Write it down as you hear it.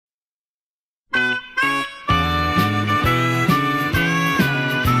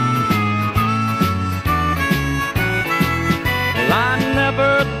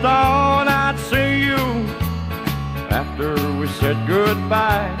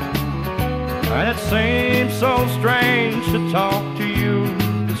And it seems so strange to talk to you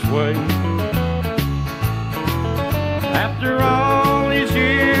this way. After all these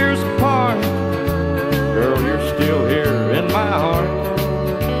years apart, girl, you're still here in my heart.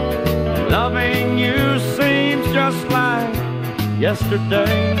 Loving you seems just like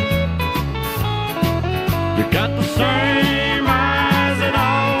yesterday. You got the same eyes that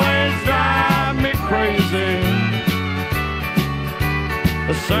always drive me crazy,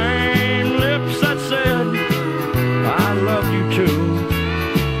 the same lips that said I love you too,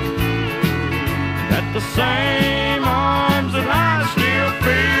 got the same arms that I still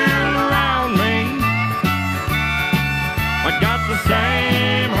feel around me. I got the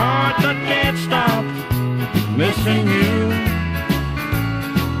same heart that can't stop missing you.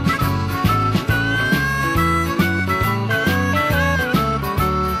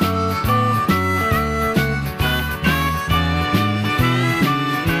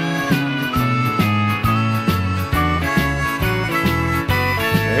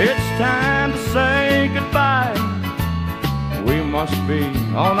 It's time to say goodbye. We must be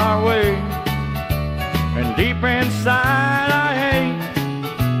on our way. And deep inside I hate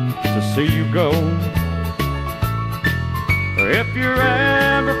to see you go. If you're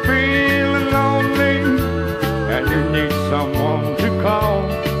ever feeling lonely and you need someone to call,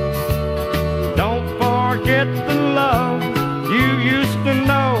 don't forget the love you used to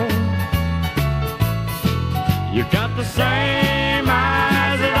know. You got the same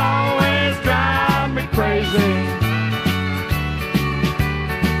eyes that always drive me crazy,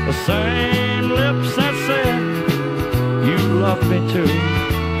 the same lips that said you love me too,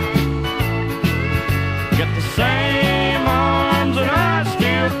 get the same arms that I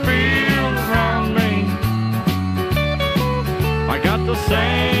still feel around me. I got the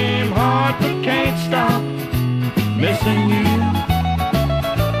same